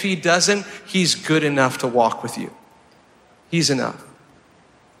 And if he doesn't, he's good enough to walk with you. He's enough.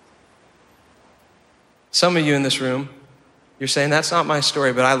 Some of you in this room, you're saying, that's not my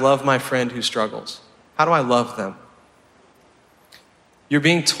story, but I love my friend who struggles. How do I love them? You're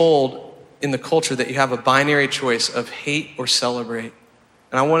being told in the culture that you have a binary choice of hate or celebrate.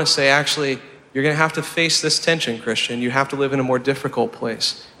 And I want to say, actually, you're going to have to face this tension, Christian. You have to live in a more difficult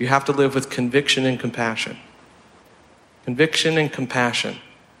place. You have to live with conviction and compassion. Conviction and compassion,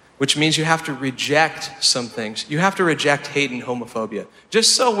 which means you have to reject some things. You have to reject hate and homophobia.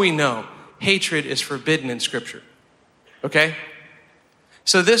 Just so we know, hatred is forbidden in Scripture. Okay?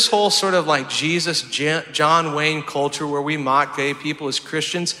 So this whole sort of like Jesus, John Wayne culture where we mock gay people as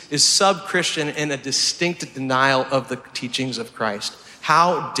Christians is sub-Christian and a distinct denial of the teachings of Christ.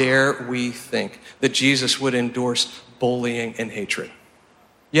 How dare we think that Jesus would endorse bullying and hatred?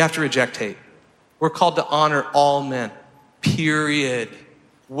 You have to reject hate. We're called to honor all men, period.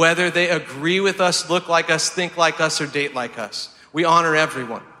 Whether they agree with us, look like us, think like us, or date like us. We honor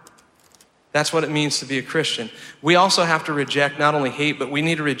everyone. That's what it means to be a Christian. We also have to reject not only hate, but we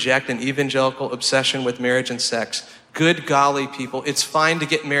need to reject an evangelical obsession with marriage and sex. Good golly, people, it's fine to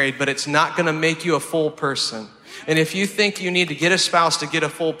get married, but it's not going to make you a full person. And if you think you need to get a spouse to get a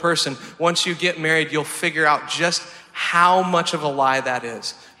full person, once you get married, you'll figure out just how much of a lie that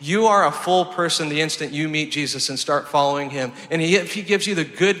is. You are a full person the instant you meet Jesus and start following him. And if he gives you the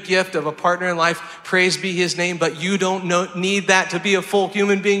good gift of a partner in life, praise be his name, but you don't need that to be a full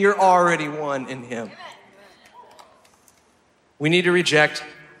human being. You're already one in him. We need to reject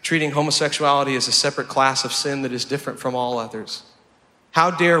treating homosexuality as a separate class of sin that is different from all others. How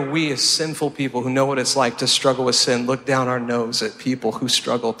dare we as sinful people who know what it's like to struggle with sin look down our nose at people who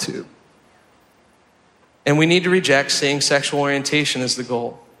struggle too. And we need to reject seeing sexual orientation as the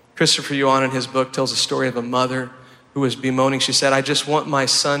goal. Christopher Yuan in his book tells a story of a mother who was bemoaning. She said, I just want my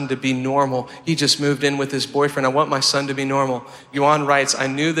son to be normal. He just moved in with his boyfriend. I want my son to be normal. Yuan writes, I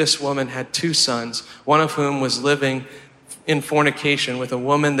knew this woman had two sons, one of whom was living in fornication with a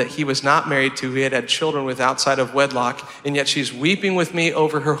woman that he was not married to, he had had children with outside of wedlock, and yet she's weeping with me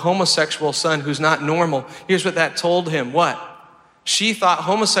over her homosexual son who's not normal. Here's what that told him. What? She thought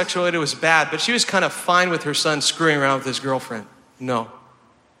homosexuality was bad, but she was kind of fine with her son screwing around with his girlfriend. No.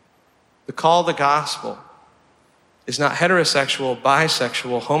 The call of the gospel is not heterosexual,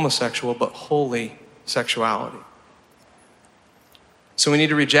 bisexual, homosexual, but holy sexuality. So we need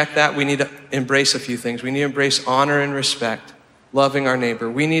to reject that. We need to embrace a few things. We need to embrace honor and respect, loving our neighbor.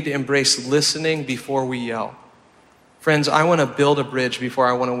 We need to embrace listening before we yell. Friends, I want to build a bridge before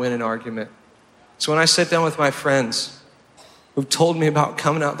I want to win an argument. So when I sit down with my friends who've told me about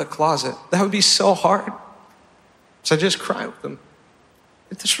coming out of the closet, that would be so hard. So I just cry with them.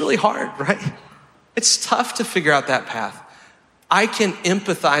 It's really hard, right? It's tough to figure out that path. I can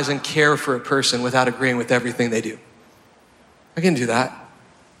empathize and care for a person without agreeing with everything they do. I can do that.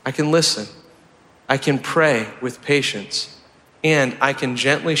 I can listen. I can pray with patience. And I can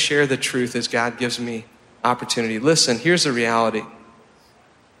gently share the truth as God gives me opportunity. Listen, here's the reality.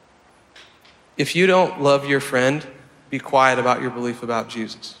 If you don't love your friend, be quiet about your belief about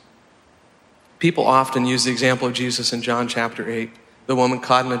Jesus. People often use the example of Jesus in John chapter 8, the woman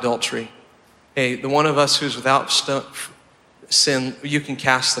caught in adultery. Hey, the one of us who's without sin, you can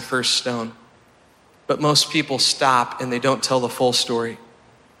cast the first stone. But most people stop and they don't tell the full story.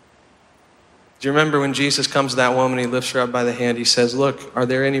 Do you remember when Jesus comes to that woman, he lifts her up by the hand, he says, look, are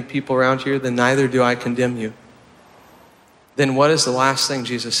there any people around here? Then neither do I condemn you. Then what is the last thing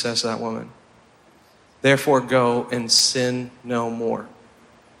Jesus says to that woman? Therefore go and sin no more.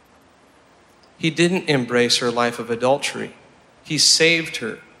 He didn't embrace her life of adultery. He saved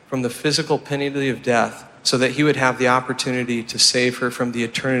her from the physical penalty of death so that he would have the opportunity to save her from the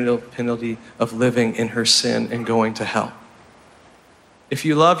eternal penalty of living in her sin and going to hell. If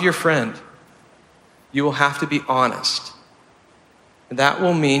you love your friend, you will have to be honest. And that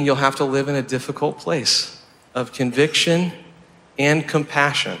will mean you'll have to live in a difficult place of conviction and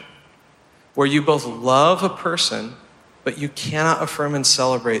compassion, where you both love a person, but you cannot affirm and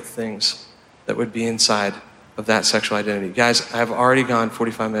celebrate things that would be inside of that sexual identity. Guys, I've already gone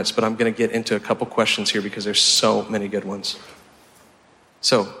 45 minutes, but I'm going to get into a couple questions here because there's so many good ones.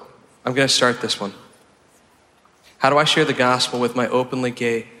 So I'm going to start this one. How do I share the gospel with my openly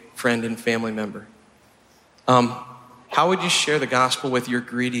gay friend and family member? How would you share the gospel with your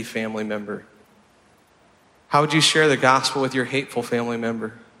greedy family member? How would you share the gospel with your hateful family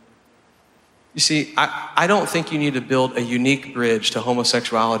member? You see, I don't think you need to build a unique bridge to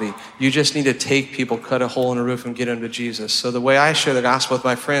homosexuality. You just need to take people, cut a hole in a roof, and get them to Jesus. So the way I share the gospel with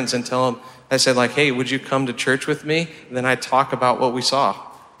my friends and tell them, I said like, hey, would you come to church with me? And then I talk about what we saw.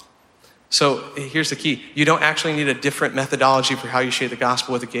 So here's the key. You don't actually need a different methodology for how you share the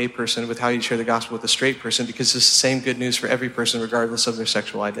gospel with a gay person, with how you share the gospel with a straight person, because it's the same good news for every person regardless of their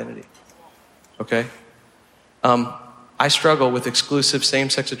sexual identity. Okay? I struggle with exclusive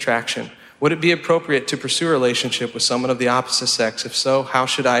same-sex attraction. Would it be appropriate to pursue a relationship with someone of the opposite sex? If so, how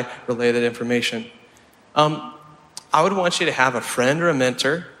should I relay that information? I would want you to have a friend or a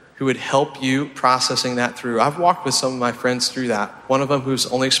mentor who would help you processing that through. I've walked with some of my friends through that. One of them who's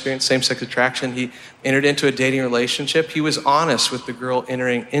only experienced same-sex attraction, he entered into a dating relationship. He was honest with the girl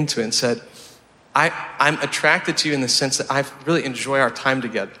entering into it and said, I'm attracted to you in the sense that I really enjoy our time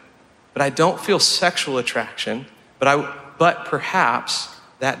together, but I don't feel sexual attraction, but perhaps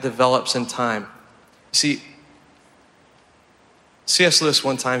that develops in time. See, C.S. Lewis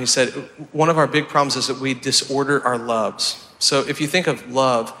one time, he said, one of our big problems is that we disorder our loves. So if you think of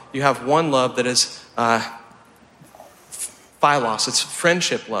love, you have one love that is philos, it's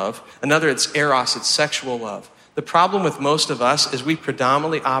friendship love. Another, it's eros, it's sexual love. The problem with most of us is we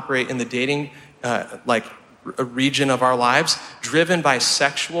predominantly operate in the dating a region of our lives driven by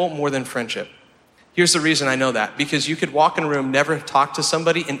sexual more than friendship. Here's the reason I know that. Because you could walk in a room, never talk to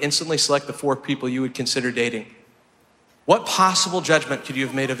somebody, and instantly select the 4 people you would consider dating. What possible judgment could you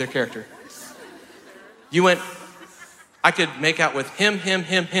have made of their character? You went, I could make out with him.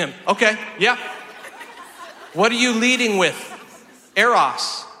 Okay, yeah. What are you leading with?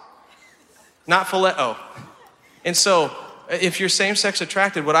 Eros, not phileo. And so, if you're same-sex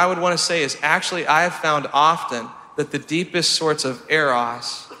attracted, what I would want to say is actually I have found often that the deepest sorts of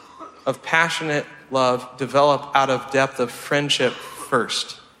eros, of passionate love, develop out of depth of friendship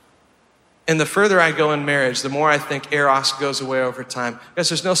first. And the further I go in marriage, the more I think eros goes away over time. Because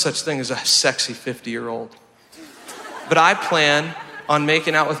there's no such thing as a sexy 50-year-old. But I plan on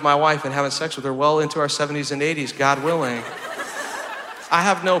making out with my wife and having sex with her well into our 70s and 80s, God willing. I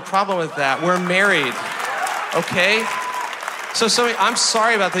have no problem with that. We're married, okay? So I'm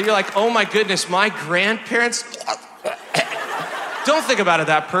sorry about that. You're like, oh my goodness, my grandparents, Don't think about it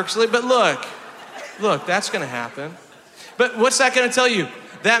that personally, but look, that's gonna happen. But what's that gonna tell you?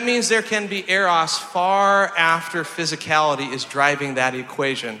 That means there can be eros far after physicality is driving that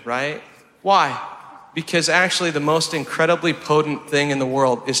equation, right? Why? Because actually the most incredibly potent thing in the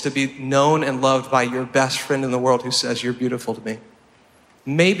world is to be known and loved by your best friend in the world who says, you're beautiful to me.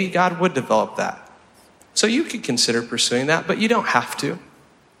 Maybe God would develop that. So you could consider pursuing that, but you don't have to.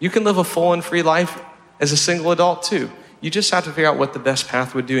 You can live a full and free life as a single adult too. You just have to figure out what the best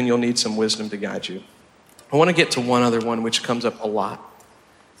path would do, and you'll need some wisdom to guide you. I want to get to one other one which comes up a lot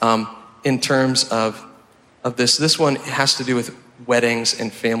in terms of this. This one has to do with weddings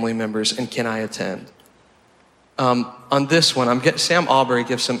and family members and can I attend? On this one, Sam Albury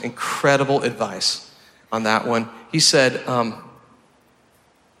gives some incredible advice on that one. He said,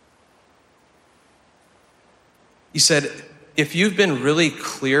 if you've been really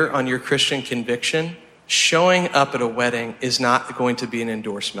clear on your Christian conviction, showing up at a wedding is not going to be an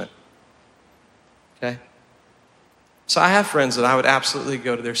endorsement. Okay? So I have friends that I would absolutely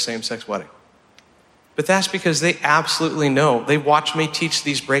go to their same-sex wedding. But that's because they absolutely know. They watch me teach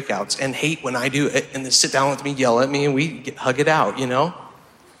these breakouts and hate when I do it, and they sit down with me, yell at me, and we hug it out, you know?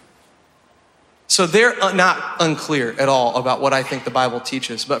 So they're not unclear at all about what I think the Bible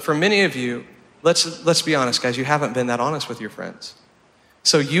teaches. But for many of you, let's be honest, guys, you haven't been that honest with your friends.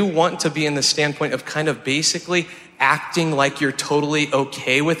 So you want to be in the standpoint of kind of basically acting like you're totally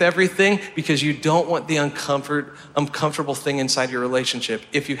okay with everything because you don't want the uncomfortable thing inside your relationship.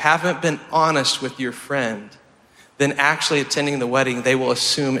 If you haven't been honest with your friend, then actually attending the wedding, they will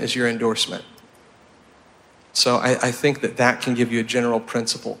assume is your endorsement. So I think that can give you a general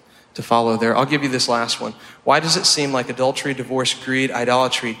principle to follow there. I'll give you this last one. Why does it seem like adultery, divorce, greed,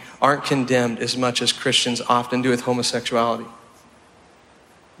 idolatry aren't condemned as much as Christians often do with homosexuality?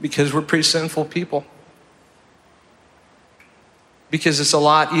 Because we're pretty sinful people. Because it's a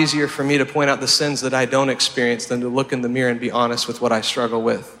lot easier for me to point out the sins that I don't experience than to look in the mirror and be honest with what I struggle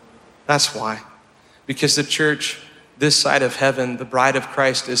with. That's why. Because the church, this side of heaven, the bride of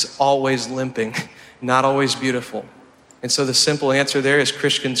Christ, is always limping, not always beautiful. And so the simple answer there is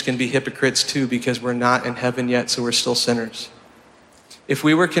Christians can be hypocrites too because we're not in heaven yet, so we're still sinners. If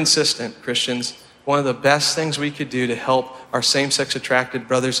we were consistent, Christians, one of the best things we could do to help our same-sex attracted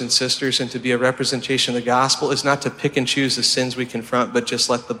brothers and sisters and to be a representation of the gospel is not to pick and choose the sins we confront, but just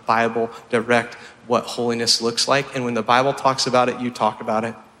let the Bible direct what holiness looks like. And when the Bible talks about it, you talk about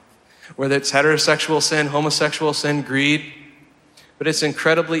it. Whether it's heterosexual sin, homosexual sin, greed. But it's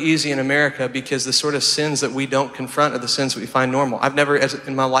incredibly easy in America because the sort of sins that we don't confront are the sins that we find normal. I've never,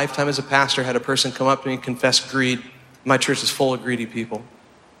 in my lifetime as a pastor, had a person come up to me and confess greed. My church is full of greedy people.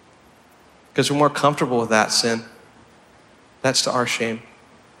 Because we're more comfortable with that sin. That's to our shame.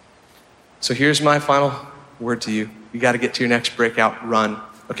 So here's my final word to you. You got to get to your next breakout, run.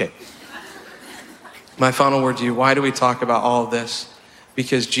 Okay. My final word to you, why do we talk about all of this?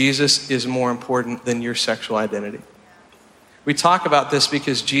 Because Jesus is more important than your sexual identity. We talk about this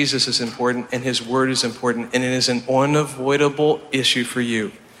because Jesus is important and his word is important, and it is an unavoidable issue for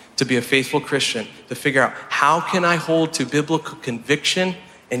you to be a faithful Christian, to figure out how can I hold to biblical conviction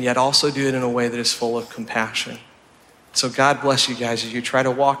and yet also do it in a way that is full of compassion. So God bless you guys as you try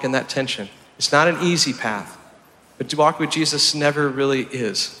to walk in that tension. It's not an easy path, but to walk with Jesus never really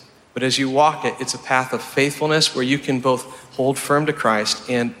is. But as you walk it, it's a path of faithfulness where you can both hold firm to Christ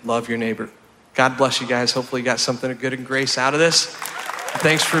and love your neighbor. God bless you guys. Hopefully you got something of good and grace out of this. And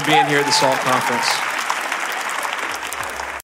thanks for being here at the SALT Conference.